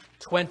 verses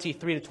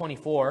 23 to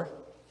 24.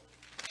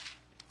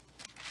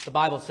 The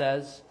Bible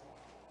says,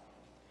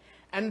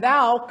 "And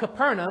thou,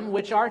 Capernaum,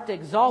 which art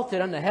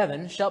exalted unto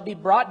heaven, shalt be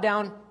brought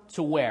down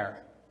to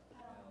where?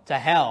 To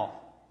hell.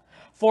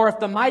 For if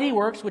the mighty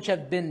works which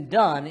have been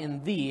done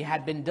in thee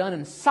had been done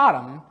in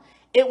Sodom,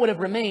 it would have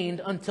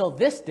remained until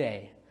this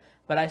day.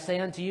 But I say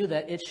unto you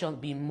that it shall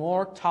be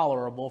more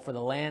tolerable for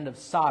the land of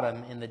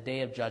Sodom in the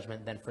day of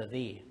judgment than for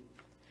thee."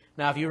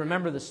 Now, if you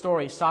remember the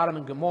story, Sodom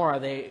and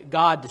Gomorrah,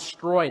 God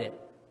destroyed it.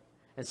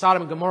 And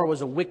Sodom and Gomorrah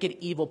was a wicked,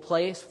 evil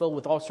place filled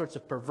with all sorts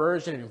of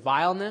perversion and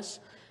vileness.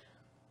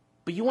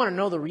 But you want to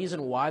know the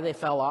reason why they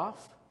fell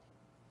off?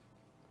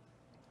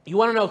 You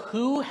want to know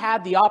who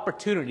had the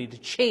opportunity to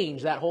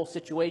change that whole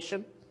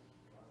situation?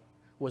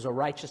 It was a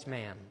righteous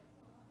man,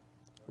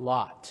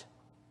 Lot.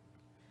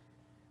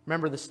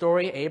 Remember the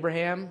story?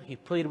 Abraham, he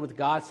pleaded with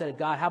God, said to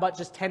God, how about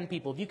just 10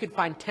 people? If you could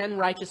find 10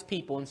 righteous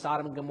people in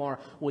Sodom and Gomorrah,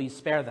 will you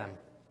spare them?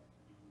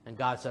 And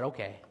God said,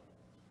 okay.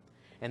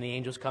 And the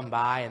angels come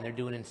by and they're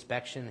doing an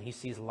inspection. And he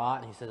sees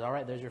Lot and he says, all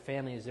right, there's your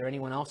family. Is there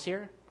anyone else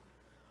here?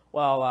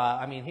 Well,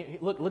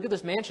 look at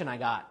this mansion I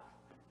got.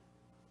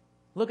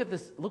 Look at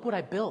this. Look what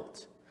I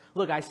built.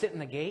 Look, I sit in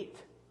the gate.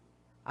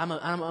 I'm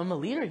a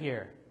leader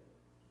here.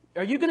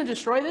 Are you going to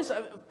destroy this?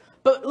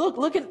 But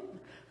look at,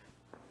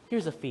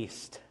 here's a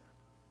feast.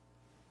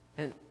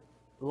 And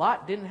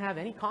Lot didn't have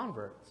any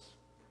converts.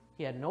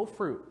 He had no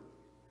fruit.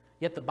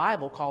 Yet the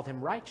Bible called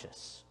him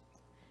righteous.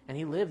 And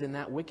he lived in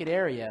that wicked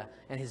area,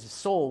 and his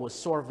soul was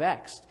sore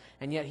vexed,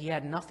 and yet he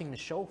had nothing to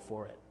show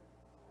for it.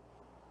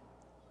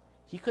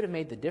 He could have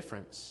made the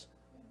difference,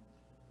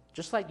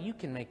 just like you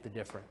can make the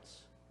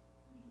difference.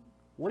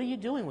 What are you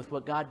doing with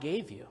what God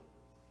gave you?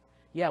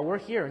 Yeah, we're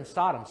here in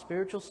Sodom,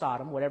 spiritual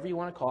Sodom, whatever you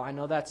want to call it. I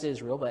know that's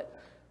Israel, but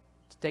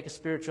to take a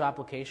spiritual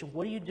application,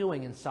 what are you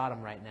doing in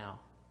Sodom right now?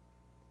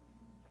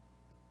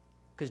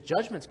 Because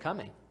judgment's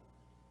coming.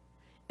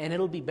 And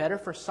it'll be better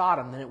for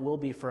Sodom than it will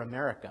be for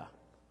America.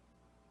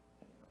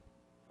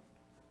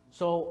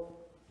 So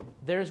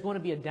there's going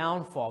to be a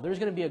downfall. There's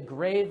going to be a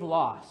grave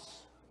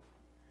loss.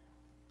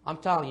 I'm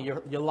telling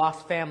you, your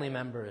lost family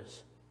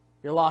members,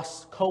 your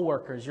lost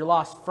co-workers, your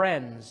lost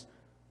friends,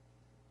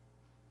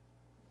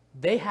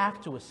 they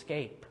have to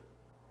escape.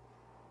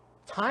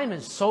 Time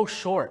is so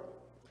short.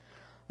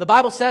 The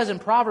Bible says in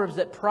Proverbs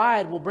that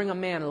pride will bring a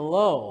man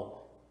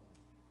low.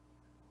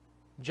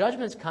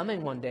 Judgment's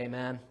coming one day,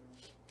 man.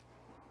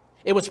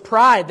 It was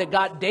pride that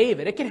got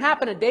David. It can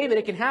happen to David.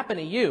 It can happen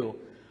to you.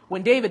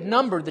 When David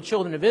numbered the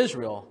children of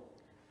Israel,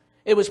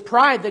 it was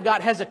pride that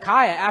got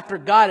Hezekiah after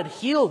God had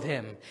healed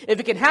him. If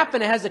it can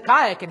happen to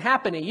Hezekiah, it can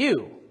happen to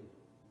you.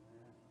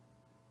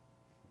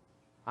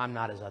 I'm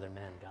not as other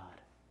men, God.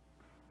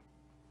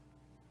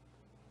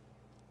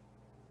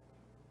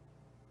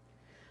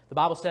 The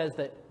Bible says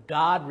that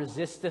God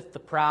resisteth the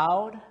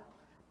proud,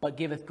 but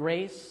giveth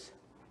grace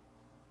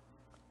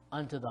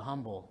unto the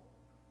humble.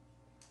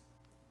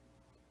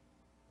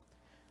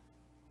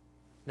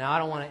 Now, I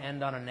don't want to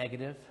end on a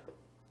negative.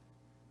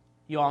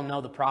 You all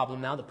know the problem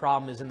now. The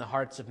problem is in the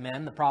hearts of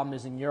men. The problem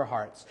is in your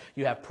hearts.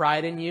 You have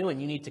pride in you, and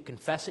you need to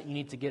confess it. You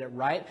need to get it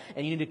right,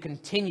 and you need to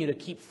continue to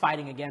keep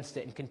fighting against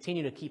it and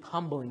continue to keep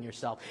humbling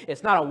yourself.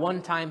 It's not a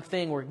one-time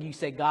thing where you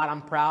say, God,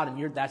 I'm proud,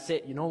 and that's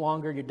it.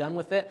 You're done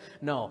with it.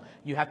 No,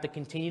 you have to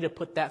continue to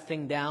put that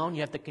thing down.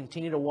 You have to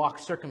continue to walk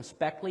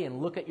circumspectly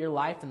and look at your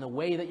life and the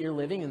way that you're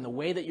living and the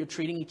way that you're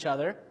treating each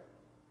other,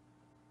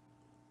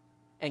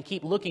 and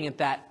keep looking at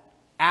that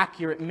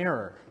accurate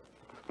mirror.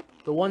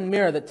 The one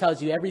mirror that tells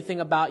you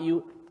everything about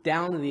you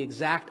down to the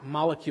exact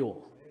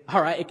molecule.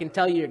 All right, it can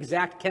tell you your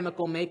exact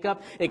chemical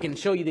makeup. It can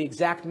show you the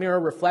exact mirror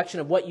reflection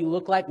of what you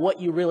look like,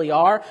 what you really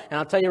are. And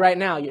I'll tell you right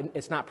now,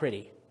 it's not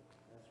pretty.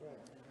 That's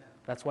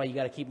right. That's why you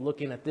got to keep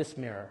looking at this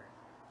mirror.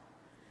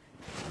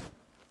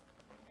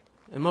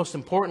 And most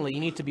importantly, you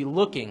need to be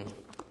looking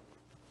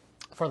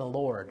for the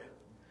Lord.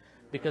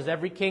 Because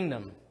every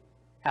kingdom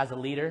has a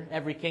leader.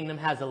 Every kingdom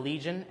has a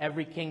legion.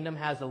 Every kingdom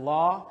has a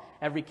law.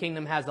 Every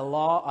kingdom has a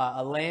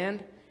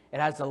land. It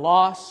has a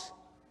loss.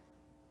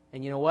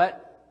 And you know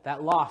what?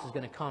 That loss is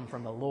going to come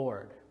from the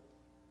Lord,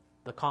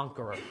 the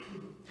conqueror.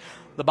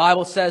 The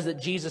Bible says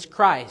that Jesus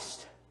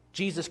Christ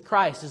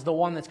is the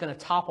one that's going to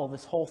topple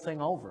this whole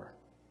thing over.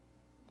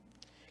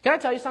 Can I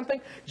tell you something?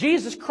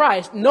 Jesus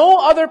Christ,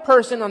 no other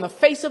person on the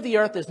face of the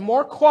earth is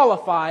more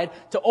qualified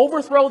to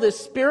overthrow this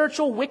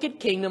spiritual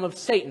wicked kingdom of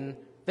Satan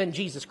than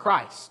Jesus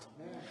Christ.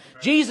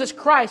 Jesus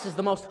Christ is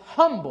the most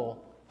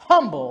humble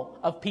humble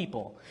of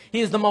people. He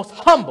is the most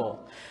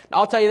humble.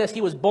 I'll tell you this,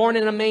 he was born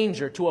in a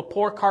manger to a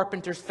poor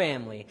carpenter's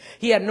family.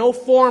 He had no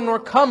form nor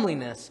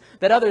comeliness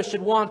that others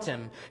should want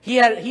him. He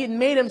had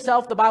made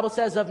himself, the Bible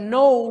says, of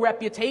no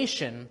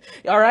reputation.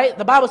 All right?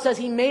 The Bible says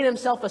he made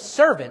himself a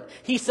servant.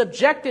 He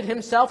subjected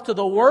himself to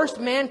the worst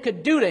man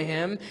could do to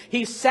him.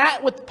 He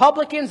sat with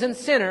publicans and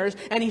sinners,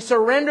 and he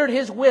surrendered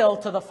his will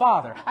to the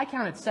Father. I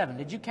counted 7.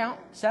 Did you count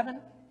 7?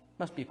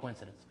 Must be a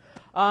coincidence.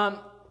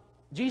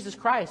 Jesus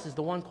Christ is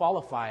the one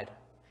qualified.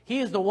 He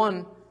is the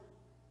one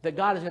that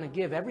God is going to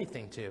give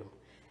everything to.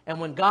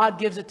 And when God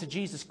gives it to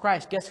Jesus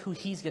Christ, guess who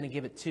He's going to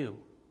give it to?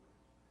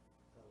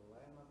 The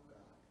Lamb of God.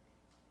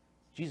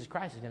 Jesus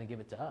Christ is going to give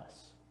it to us.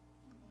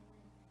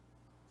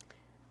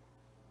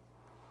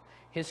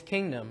 His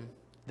kingdom,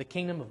 the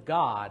kingdom of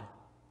God,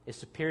 is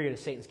superior to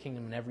Satan's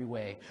kingdom in every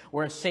way.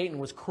 Whereas Satan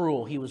was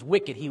cruel, he was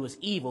wicked, he was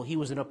evil, he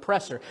was an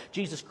oppressor.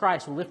 Jesus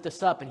Christ will lift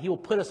us up and He will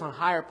put us on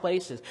higher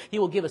places. He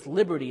will give us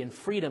liberty and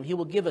freedom. He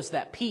will give us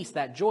that peace,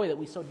 that joy that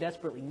we so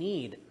desperately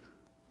need.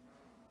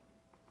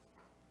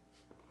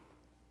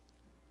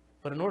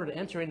 But in order to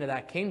enter into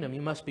that kingdom,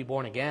 you must be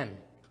born again.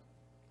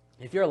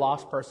 If you're a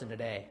lost person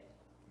today,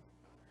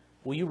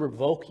 will you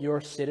revoke your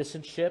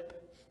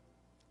citizenship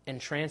and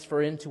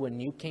transfer into a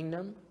new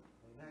kingdom?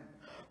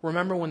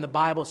 Remember when the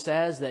Bible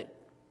says that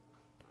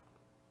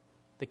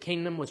the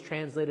kingdom was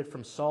translated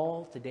from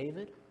Saul to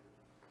David?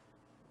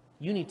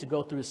 You need to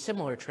go through a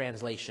similar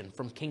translation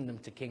from kingdom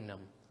to kingdom.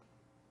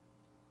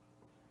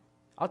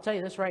 I'll tell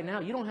you this right now,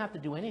 you don't have to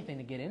do anything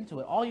to get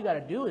into it. All you got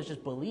to do is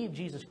just believe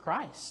Jesus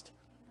Christ.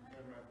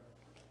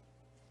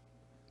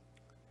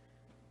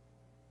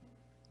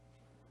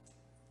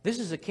 This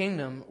is a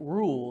kingdom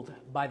ruled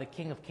by the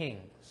King of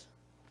Kings.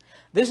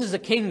 This is a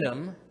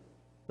kingdom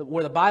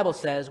where the Bible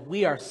says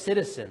we are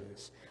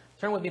citizens.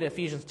 Turn with me to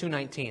Ephesians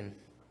 2:19.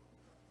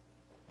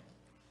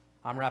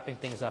 I'm wrapping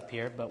things up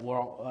here, but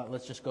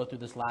let's just go through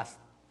this last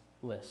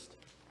list.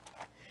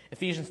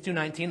 Ephesians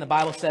 2:19, the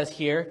Bible says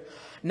here,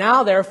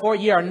 "Now therefore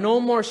ye are no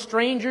more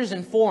strangers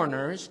and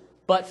foreigners,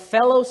 but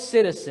fellow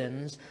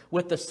citizens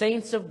with the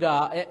saints of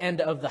God and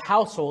of the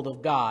household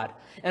of God,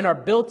 and are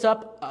built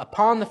up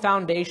upon the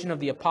foundation of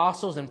the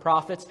apostles and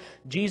prophets,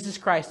 Jesus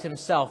Christ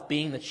Himself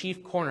being the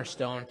chief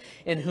cornerstone,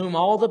 in whom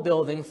all the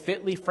building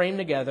fitly framed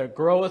together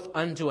groweth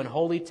unto an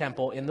holy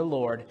temple in the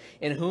Lord,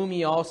 in whom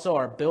ye also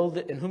are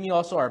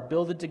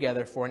builded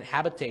together for an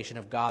habitation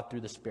of God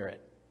through the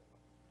Spirit."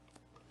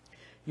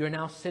 You are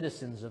now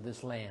citizens of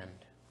this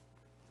land.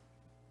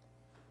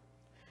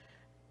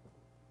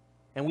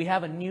 And we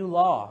have a new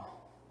law.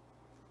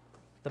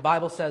 The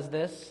Bible says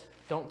this.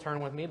 Don't turn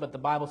with me, but the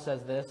Bible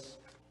says this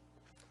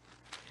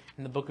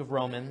in the book of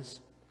Romans.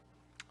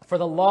 "For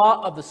the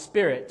law of the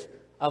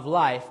Spirit of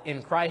life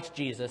in Christ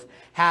Jesus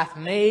hath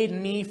made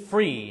me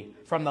free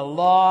from the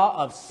law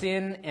of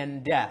sin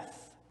and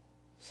death."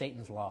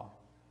 Satan's law.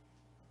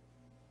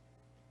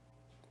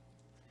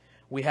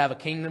 We have a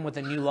kingdom with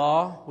a new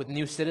law, with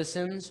new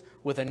citizens,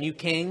 with a new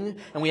king,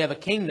 and we have a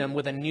kingdom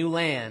with a new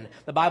land.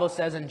 The Bible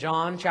says in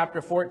John chapter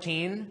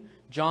 14,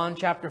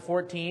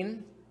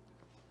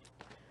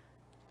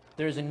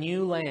 there's a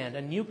new land,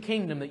 a new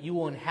kingdom that you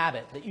will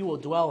inhabit, that you will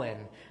dwell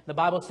in. The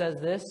Bible says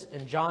this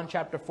in John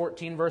chapter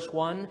 14, verse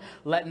 1,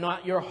 "Let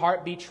not your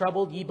heart be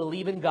troubled. Ye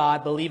believe in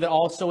God, believe it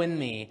also in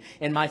me.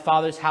 In my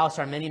Father's house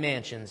are many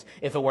mansions.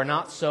 If it were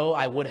not so,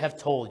 I would have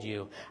told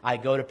you. I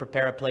go to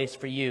prepare a place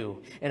for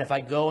you. And if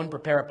I go and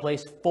prepare a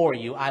place for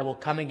you, I will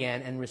come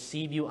again and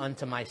receive you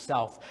unto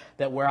myself,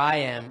 that where I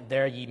am,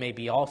 there ye may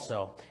be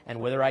also. And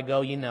whither I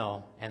go ye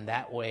know, and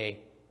that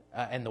way,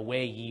 and the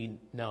way ye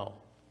know."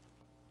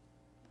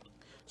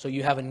 So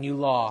you have a new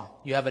law,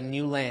 you have a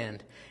new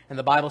land. And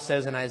the Bible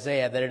says in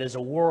Isaiah that it is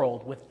a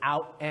world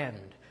without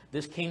end.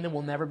 This kingdom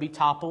will never be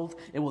toppled.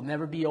 It will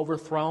never be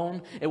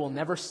overthrown. It will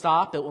never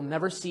stop. It will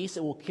never cease.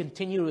 It will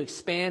continue to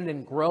expand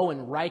and grow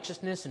in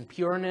righteousness and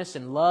pureness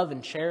and love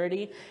and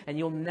charity. And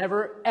you'll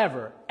never,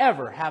 ever,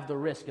 ever have the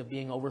risk of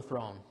being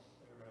overthrown.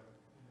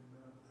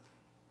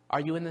 Are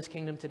you in this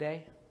kingdom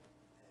today?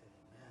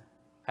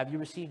 Have you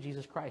received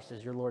Jesus Christ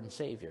as your Lord and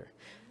Savior?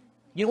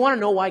 You want to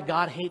know why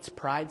God hates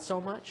pride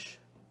so much?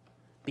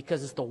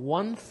 Because it's the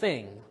one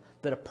thing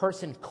that a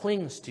person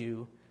clings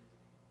to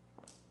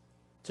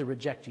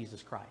reject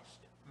Jesus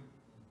Christ.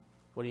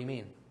 What do you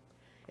mean?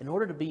 In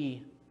order to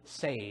be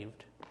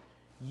saved,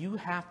 you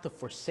have to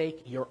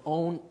forsake your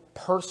own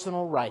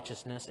personal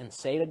righteousness and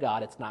say to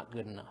God, it's not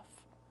good enough.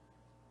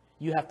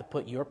 You have to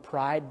put your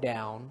pride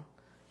down,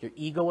 your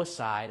ego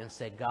aside, and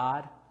say,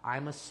 God,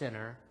 I'm a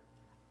sinner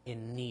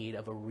in need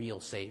of a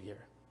real Savior.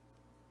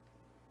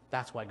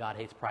 That's why God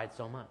hates pride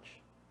so much.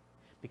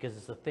 Because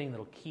it's the thing that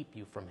will keep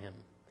you from Him.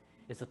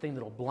 It's the thing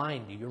that will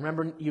blind you.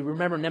 You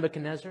remember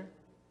Nebuchadnezzar?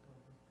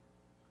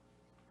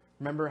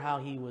 Remember how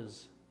he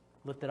was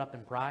lifted up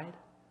in pride?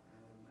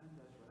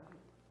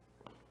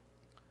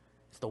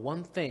 It's the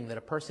one thing that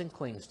a person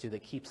clings to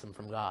that keeps them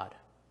from God.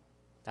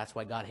 That's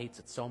why God hates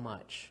it so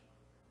much.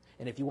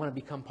 And if you want to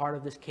become part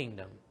of this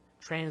kingdom,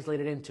 translate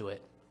it into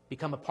it,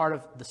 become a part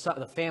of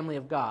the family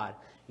of God,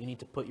 you need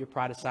to put your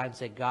pride aside and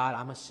say, God,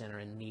 I'm a sinner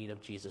in need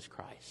of Jesus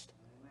Christ.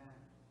 Amen.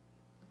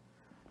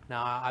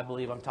 Now, I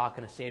believe I'm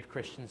talking to saved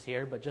Christians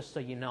here, but just so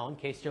you know, in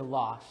case you're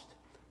lost,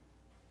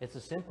 it's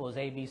as simple as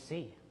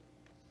ABC.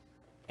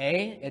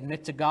 A,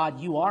 admit to God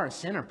you are a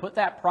sinner. Put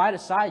that pride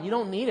aside. You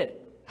don't need it.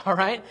 All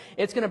right?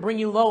 It's going to bring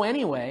you low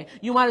anyway.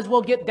 You might as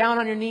well get down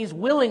on your knees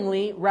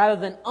willingly rather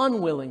than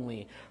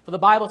unwillingly. For the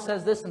Bible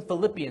says this in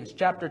Philippians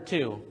chapter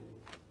 2.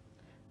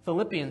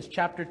 Philippians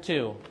chapter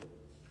 2.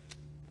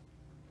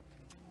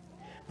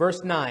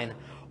 Verse 9.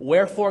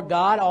 Wherefore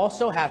God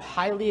also hath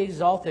highly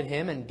exalted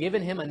him and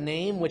given him a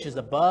name which is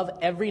above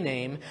every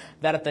name,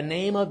 that at the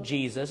name of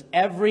Jesus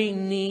every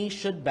knee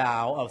should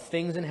bow, of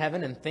things in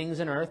heaven and things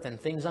in earth and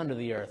things under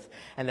the earth,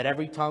 and that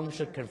every tongue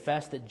should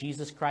confess that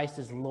Jesus Christ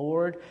is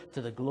Lord,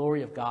 to the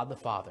glory of God the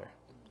Father.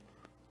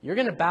 You're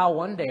going to bow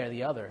one day or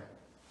the other.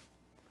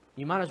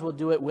 You might as well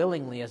do it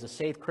willingly as a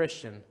saved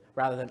Christian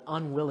rather than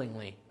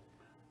unwillingly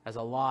as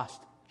a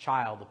lost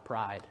child of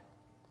pride.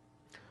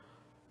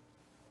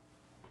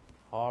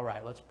 All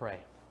right, let's pray.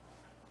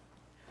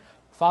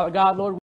 Father God, Lord,